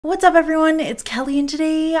What's up everyone, it's Kelly and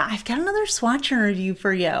today I've got another swatch review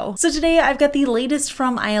for you. So today I've got the latest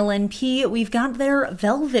from ILNP. We've got their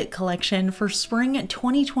Velvet collection for spring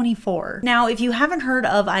 2024. Now if you haven't heard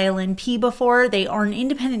of ILNP before, they are an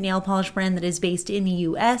independent nail polish brand that is based in the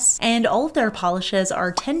US, and all of their polishes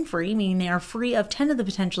are 10 free, meaning they are free of 10 of the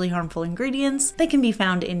potentially harmful ingredients that can be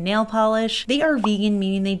found in nail polish. They are vegan,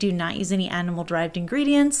 meaning they do not use any animal derived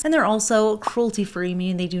ingredients, and they're also cruelty free,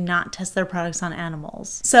 meaning they do not test their products on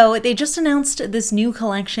animals. So they just announced this new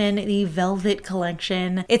collection, the Velvet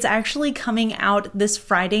collection. It's actually coming out this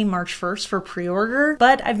Friday, March 1st for pre-order,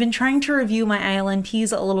 but I've been trying to review my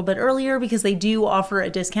ILNPs a little bit earlier because they do offer a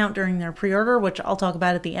discount during their pre-order, which I'll talk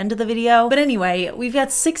about at the end of the video. But anyway, we've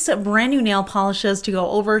got 6 brand new nail polishes to go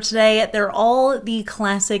over today. They're all the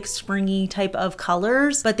classic springy type of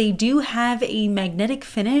colors, but they do have a magnetic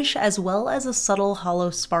finish as well as a subtle hollow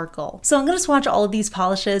sparkle. So I'm going to swatch all of these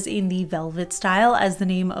polishes in the Velvet style, as the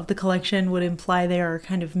name of the collection would imply they are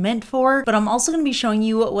kind of meant for, but I'm also going to be showing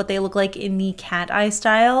you what they look like in the cat eye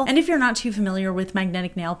style. And if you're not too familiar with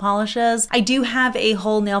magnetic nail polishes, I do have a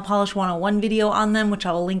whole nail polish 101 video on them, which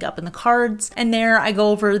I will link up in the cards, and there I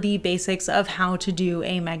go over the basics of how to do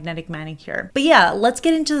a magnetic manicure. But yeah, let's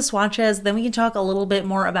get into the swatches, then we can talk a little bit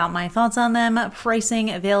more about my thoughts on them,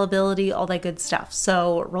 pricing, availability, all that good stuff.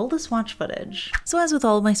 So roll the swatch footage. So as with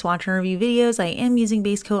all of my swatch and review videos, I am using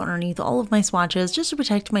base coat underneath all of my swatches just to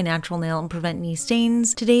protect my natural nail and prevent any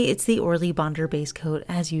stains. Today it's the Orly Bonder base coat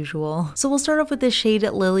as usual. So we'll start off with the shade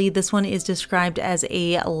Lily. This one is described as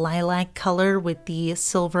a lilac color with the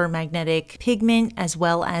silver magnetic pigment as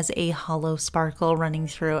well as a hollow sparkle running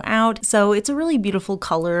throughout. So it's a really beautiful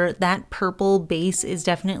color. That purple base is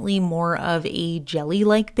definitely more of a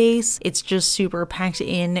jelly-like base. It's just super packed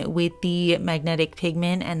in with the magnetic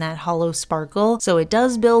pigment and that hollow sparkle. So it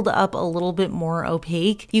does build up a little bit more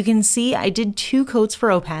opaque. You can see I did 2 coats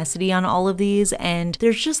for opacity on all of these, and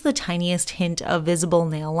there's just the tiniest hint of visible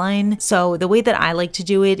nail line. So the way that I like to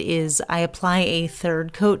do it is I apply a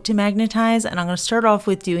 3rd coat to magnetize, and I'm going to start off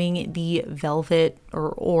with doing the Velvet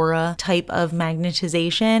or aura type of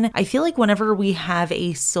magnetization. I feel like whenever we have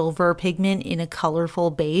a silver pigment in a colorful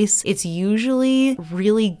base, it's usually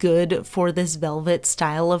really good for this Velvet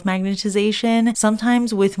style of magnetization.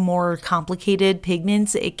 Sometimes with more complicated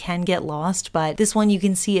pigments, it can get lost, but this one you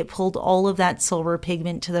can see it pulled all of that silver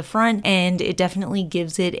pigment to the front, and it definitely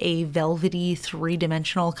gives it a velvety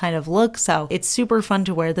 3-dimensional kind of look. So it's super fun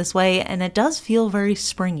to wear this way, and it does feel very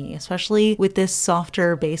springy, especially with this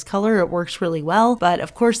softer base color. It works really well. But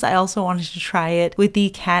of course I also wanted to try it with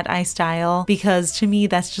the cat eye style because to me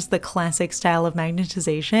that's just the classic style of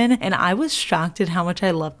magnetization, and I was shocked at how much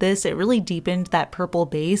I loved this. It really deepened that purple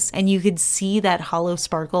base, and you could see that hollow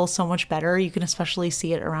sparkle so much better. You can especially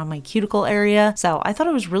see it around my cuticle area, so I thought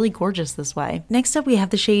it was really gorgeous this way. Next up we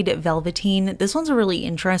have the shade Velveteen. This one's a really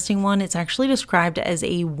interesting one. It's actually described as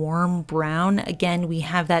a warm brown. Again, we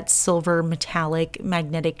have that silver metallic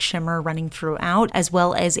magnetic shimmer running throughout, as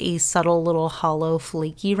well as a subtle little hollow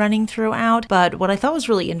flaky running throughout. But what I thought was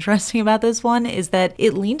really interesting about this one is that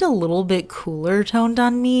it leaned a little bit cooler toned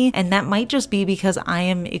on me, and that might just be because I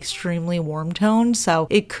am extremely warm toned, so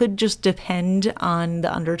it could just depend on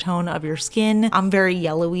the undertone of your skin. I'm very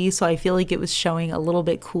yellowy, so I feel like it was showing a little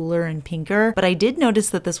bit cooler and pinker, but I did notice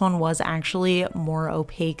that this one was actually more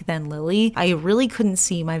opaque than Lily. I really couldn't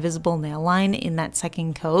see my visible nail line in that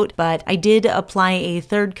 2nd coat, but I did apply a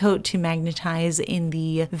 3rd coat to magnetize in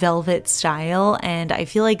the Velvet style, and I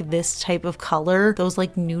feel like this type of color, those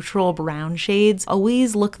like neutral brown shades,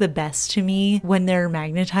 always look the best to me when they're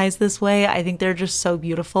magnetized this way. I think they're just so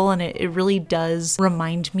beautiful, and it really does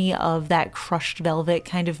remind me of that crushed velvet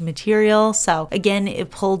kind of material. So again, it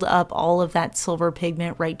pulled up all of that silver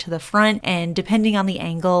pigment right to the front, and depending on the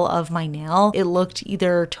angle of my nail, it looked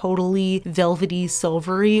either totally velvety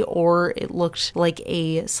silvery or it looked like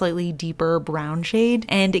a slightly deeper brown shade.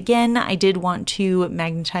 And again, I did want to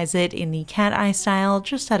magnetize it in the cat eye style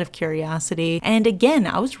just out of curiosity. And again,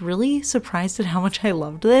 I was really surprised at how much I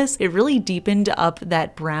loved this. It really deepened up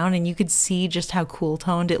that brown, and you could see just how cool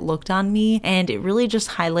toned it looked on me, and it really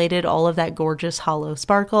just highlighted all of that gorgeous hollow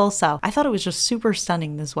sparkle. So I thought it was just super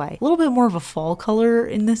stunning this way. A little bit more of a fall color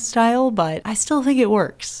in this style, but I still think it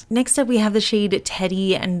works. Next up we have the shade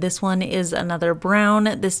Teddy, and this one is another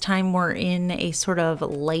brown. This time we're in a sort of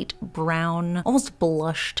light brown, almost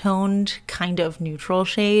blush toned kind of neutral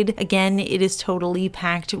shade. Again, it is totally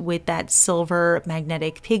packed with that silver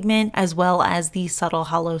magnetic pigment as well as the subtle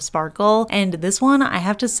hollow sparkle, and this one I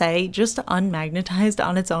have to say just unmagnetized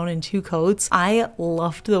on its own in 2 coats. I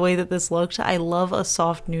loved the way that this looked. I love a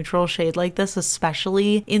soft neutral shade like this,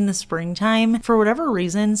 especially in the springtime. For whatever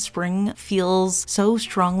reason, spring feels feels so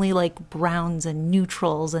strongly like browns and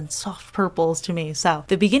neutrals and soft purples to me. So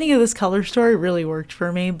the beginning of this color story really worked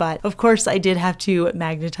for me, but of course I did have to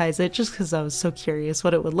magnetize it just because I was so curious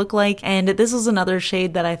what it would look like. And this was another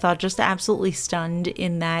shade that I thought just absolutely stunned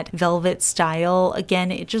in that velvet style.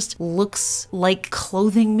 Again, it just looks like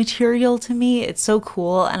clothing material to me. It's so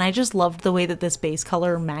cool, and I just loved the way that this base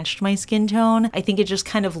color matched my skin tone. I think it just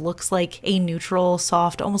kind of looks like a neutral,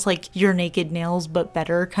 soft, almost like Your Naked Nails but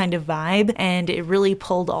better kind of vibe, and it really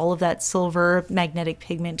pulled all of that silver magnetic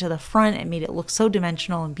pigment to the front and made it look so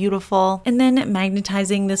dimensional and beautiful. And then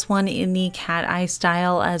magnetizing this one in the cat eye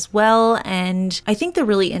style as well. And I think the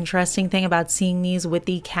really interesting thing about seeing these with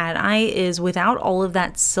the cat eye is without all of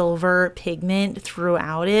that silver pigment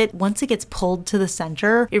throughout it, once it gets pulled to the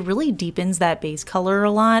center, it really deepens that base color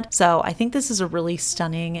a lot. So I think this is a really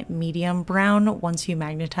stunning medium brown once you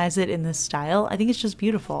magnetize it in this style. I think it's just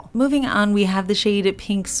beautiful. Moving on, we have the shade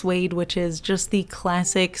Pink Suede, which is just the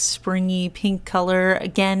classic springy pink color.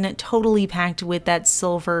 Again, totally packed with that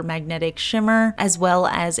silver magnetic shimmer, as well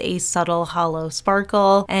as a subtle hollow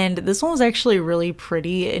sparkle. And this one was actually really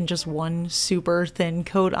pretty in just one super thin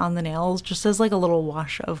coat on the nails, just as like a little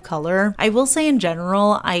wash of color. I will say in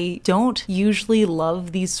general, I don't usually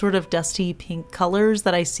love these sort of dusty pink colors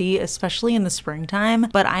that I see, especially in the springtime,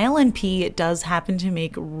 but ILNP does happen to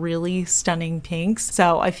make really stunning pinks.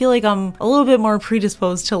 So I feel like I'm a little bit more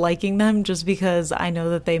predisposed to liking them just because I know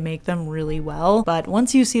that they make them really well. But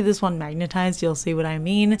once you see this one magnetized, you'll see what I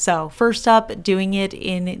mean. So first up, doing it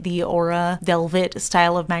in the Aura Velvet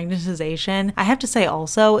style of magnetization. I have to say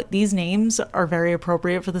also, these names are very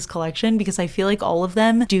appropriate for this collection because I feel like all of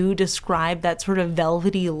them do describe that sort of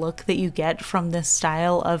velvety look that you get from this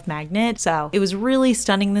style of magnet. So it was really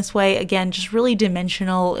stunning this way. Again, just really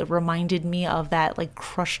dimensional. It reminded me of that like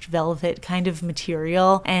crushed velvet kind of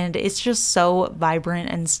material, and it's just so vibrant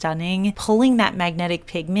and stunning. Pulling that magnetic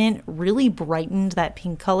pigment really brightened that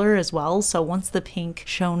pink color as well. So once the pink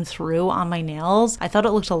shone through on my nails, I thought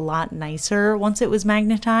it looked a lot nicer once it was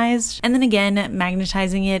magnetized. And then again,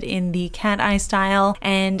 magnetizing it in the cat eye style,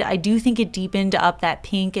 and I do think it deepened up that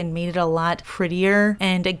pink and made it a lot prettier.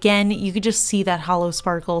 And again, you could just see that hollow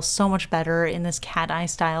sparkle so much better in this cat eye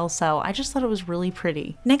style. So I just thought it was really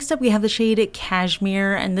pretty. Next up, we have the shade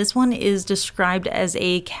Cashmere, and this one is described as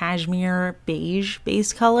a cashmere beige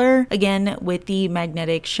base color, again with the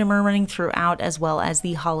magnetic shimmer running throughout as well as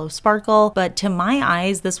the hollow sparkle. But to my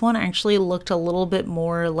eyes, this one actually looked a little bit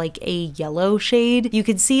more like a yellow shade. You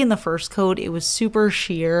could see in the first coat it was super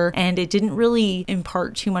sheer and it didn't really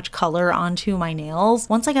impart too much color onto my nails.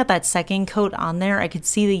 Once I got that second coat on there, I could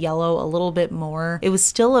see the yellow a little bit more. It was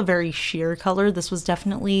still a very sheer color. This was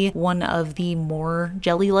definitely one of the more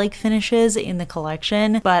jelly-like finishes in the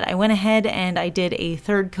collection, but I went ahead and I did a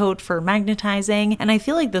third coat for magnetizing, and I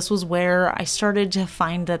feel like this was where I started to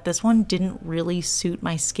find that this one didn't really suit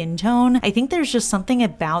my skin tone. I think there's just something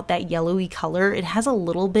about that yellowy color. It has a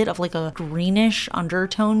little bit of like a greenish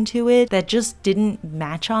undertone to it that just didn't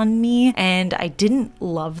match on me, and I didn't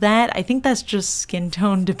love that. I think that's just skin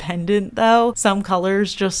tone dependent though. Some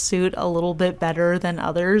colors just suit a little bit better than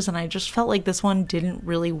others, and I just felt like this one didn't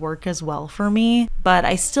really work as well for me, but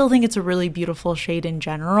I still think it's a really beautiful shade in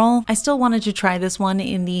general. I still wanted to try this one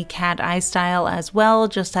in the cat eye style as well,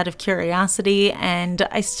 just out of curiosity, and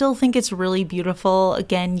I still think it's really beautiful.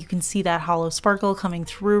 Again, you can see that hollow sparkle coming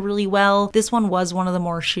through really well. This one was one of the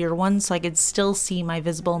more sheer ones, so I could still see my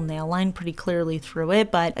visible nail line pretty clearly through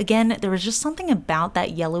it, but again, there was just something about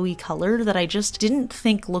that yellowy color that I just didn't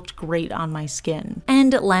think looked great on my skin.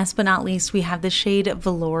 And last but not least, we have the shade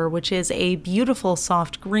Velour, which is a beautiful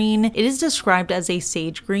soft green. It is described as a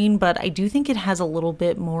sage green, but I do think it has a little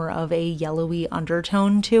bit more of a yellowy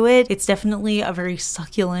undertone to it. It's definitely a very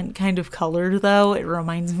succulent kind of color though. It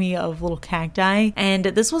reminds me of little cacti, and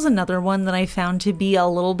this was another one that I found to be a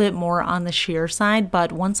little bit more on the sheer side,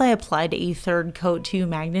 but once I applied a third coat to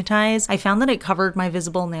magnetize, I found that it covered my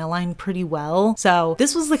visible nail line pretty well. So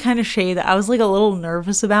this was the kind of shade that I was like a little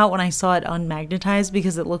nervous about when I saw it unmagnetized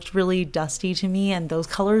because it looked really dusty to me, and those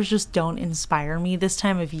colors just don't inspire me this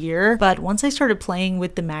time of year. But once I started playing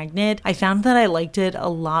with the magnet, I found that I liked it a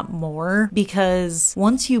lot more because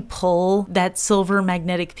once you pull that silver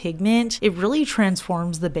magnetic pigment, it really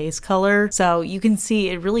transforms the base color. So you can see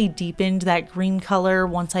it really deepened that green color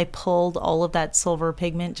once I pulled all of that silver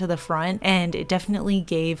pigment to the front, and it definitely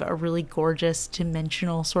gave a really gorgeous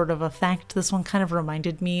dimensional sort of effect. This one kind of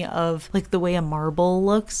reminded me of like the way a marble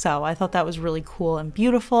looks, so I thought that was really cool and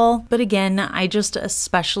beautiful. But again, I just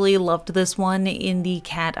especially loved this one in the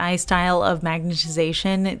cat eye style of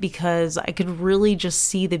magnetization because I could really just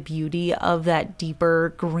see the beauty of that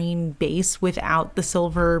deeper green base without the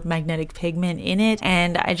silver silver magnetic pigment in it,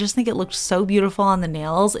 and I just think it looked so beautiful on the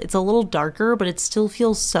nails. It's a little darker, but it still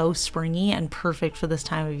feels so springy and perfect for this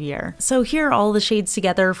time of year. So here are all the shades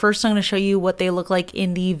together. First, I'm going to show you what they look like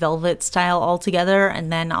in the velvet style all together,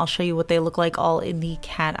 and then I'll show you what they look like all in the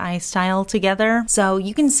cat eye style together. So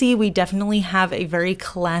you can see we definitely have a very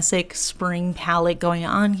classic spring palette going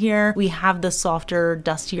on here. We have the softer,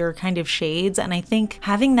 dustier kind of shades, and I think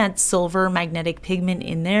having that silver magnetic pigment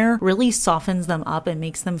in there really softens them up and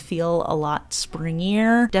makes them feel a lot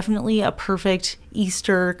springier. Definitely a perfect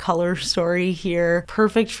Easter color story here.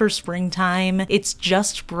 Perfect for springtime. It's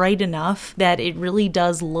just bright enough that it really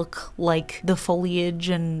does look like the foliage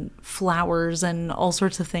and flowers and all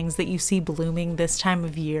sorts of things that you see blooming this time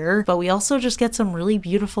of year, but we also just get some really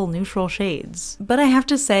beautiful neutral shades. But I have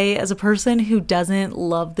to say, as a person who doesn't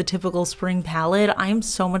love the typical spring palette, I'm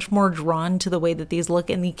so much more drawn to the way that these look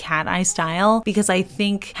in the cat eye style, because I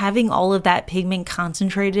think having all of that pigment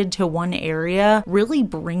concentrated to one area really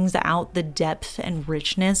brings out the depth and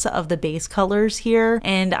richness of the base colors here,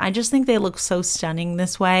 and I just think they look so stunning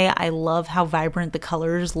this way. I love how vibrant the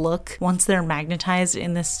colors look once they're magnetized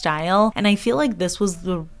in this style, and I feel like this was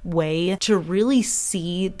the way to really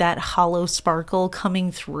see that hollow sparkle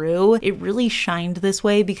coming through. It really shined this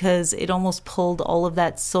way because it almost pulled all of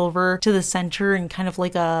that silver to the center in kind of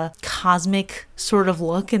like a cosmic sort of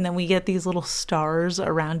look, and then we get these little stars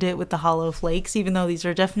around it with the hollow flakes, even though these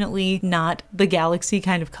are definitely not the galaxy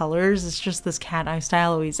kind of colors. It's just this cat eye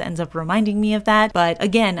style always ends up reminding me of that. But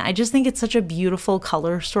again, I just think it's such a beautiful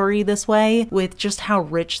color story this way with just how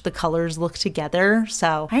rich the colors look together.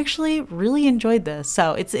 So I actually really enjoyed this.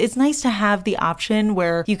 So it's nice to have the option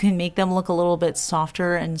where you can make them look a little bit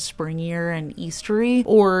softer and springier and Eastery,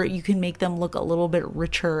 or you can make them look a little bit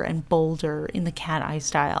richer and bolder in the cat eye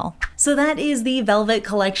style. So that is the Velvet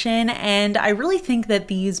collection, and I really think that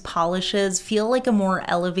these polishes feel like a more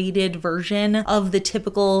elevated version of the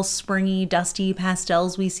typical springy, dusty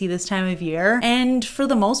pastels we see this time of year. And for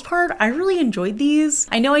the most part, I really enjoyed these.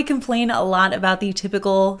 I know I complain a lot about the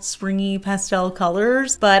typical springy pastel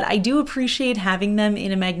colors, but I do appreciate having them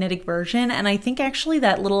in a magnetic version, and I think actually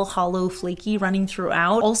that little hollow flaky running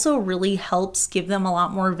throughout also really helps give them a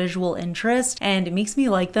lot more visual interest, and it makes me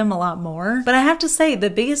like them a lot more. But I have to say, the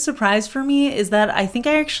biggest surprise for me is that I think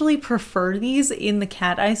I actually prefer these in the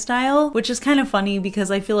cat eye style, which is kind of funny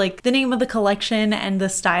because I feel like the name of the collection and the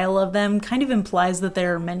style of them kind of implies that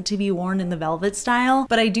they're meant to be worn in the velvet style,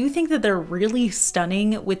 but I do think that they're really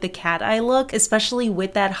stunning with the cat eye look, especially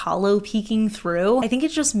with that hollow peeking through. I think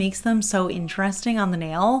it just makes them so interesting on the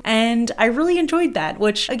nail, and I really enjoyed that,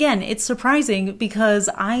 which again, it's surprising because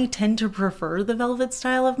I tend to prefer the velvet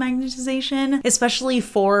style of magnetization, especially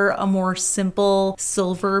for a more simple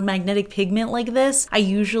silver magnetic pigment like this. I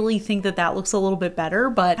usually think that that looks a little bit better,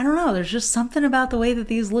 but I don't know, there's just something about the way that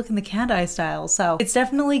these look in the cat eye style. So it's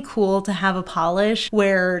definitely cool to have a polish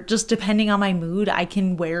where just depending on my mood, I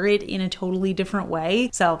can wear it in a totally different way.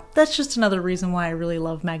 So that's just another reason why I really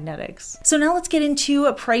love magnetics. So now let's get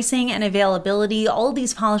into pricing and availability. All of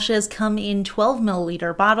these polishes come in 12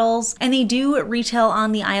 milliliter bottles, and they do retail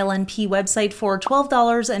on the ILNP website for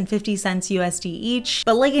 $12.50 USD each.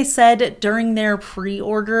 But like I said, during their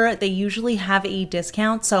pre-order, they usually have a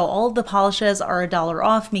discount. So all of the polishes are $1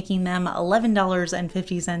 off, making them $11.50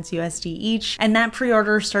 USD each. And that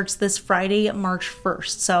pre-order starts this Friday, March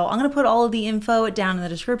 1st. So I'm going to put all of the info down in the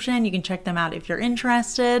description. You can check them out if you're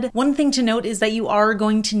interested. One thing to note is that you are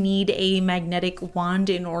going to need a magnetic wand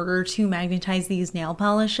in order to magnetize these nail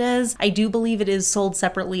polishes. I do believe it is sold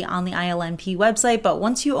separately on the ILNP website, but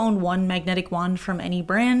once you own one magnetic wand from any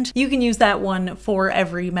brand, you can use that one for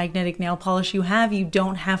every magnetic nail polish you have. You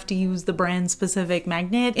don't have to use the brand specific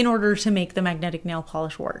magnet in order to make the magnetic nail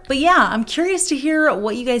polish work. But yeah, I'm curious to hear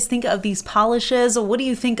what you guys think of these polishes. What do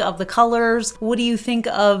you think of the colors? What do you think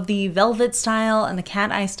of the velvet style and the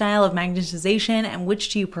cat eye style of magnetization, and which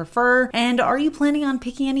do you prefer? And are you planning on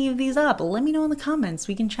picking any of these up? Let me know in the comments.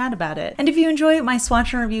 We can chat about it. And if you enjoy my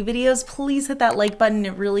swatch and review videos, please hit that like button.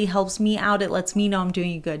 It really helps me out. It lets me know I'm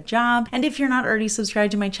doing a good job. And if you're not already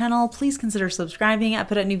subscribed to my channel, please consider subscribing. I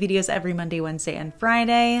put out new videos every Monday, Wednesday, and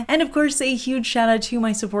Friday. And of course, a huge shout out to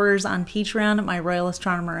my supporters on Patreon, my Royal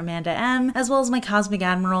Astronomer Amanda M, as well as my Cosmic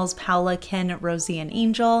Admirals Paula, Ken, Rosie, and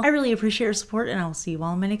Angel. I really appreciate your support, and I will see you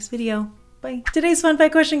all in my next video. Bye. Today's fun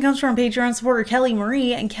fact question comes from Patreon supporter Kelly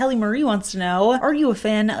Marie, and Kelly Marie wants to know, are you a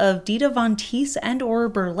fan of Dita Von Teese and or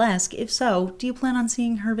burlesque? If so, do you plan on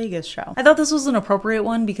seeing her Vegas show? I thought this was an appropriate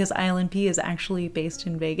one because ILNP is actually based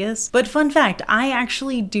in Vegas. But fun fact, I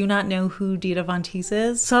actually do not know who Dita Von Teese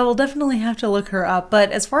is, so I will definitely have to look her up.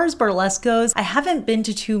 But as far as burlesque goes, I haven't been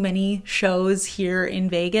to too many shows here in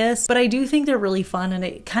Vegas, but I do think they're really fun and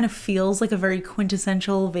it kind of feels like a very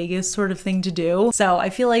quintessential Vegas sort of thing to do. So I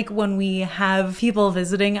feel like when we have people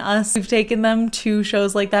visiting us, we've taken them to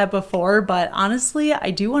shows like that before, but honestly, I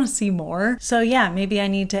do want to see more. So yeah, maybe I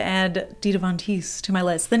need to add Dita Von Teese to my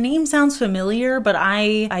list. The name sounds familiar, but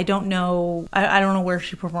I don't know, I don't know where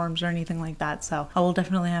she performs or anything like that, so I will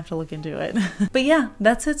definitely have to look into it. But yeah,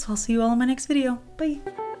 that's it, so I'll see you all in my next video. Bye!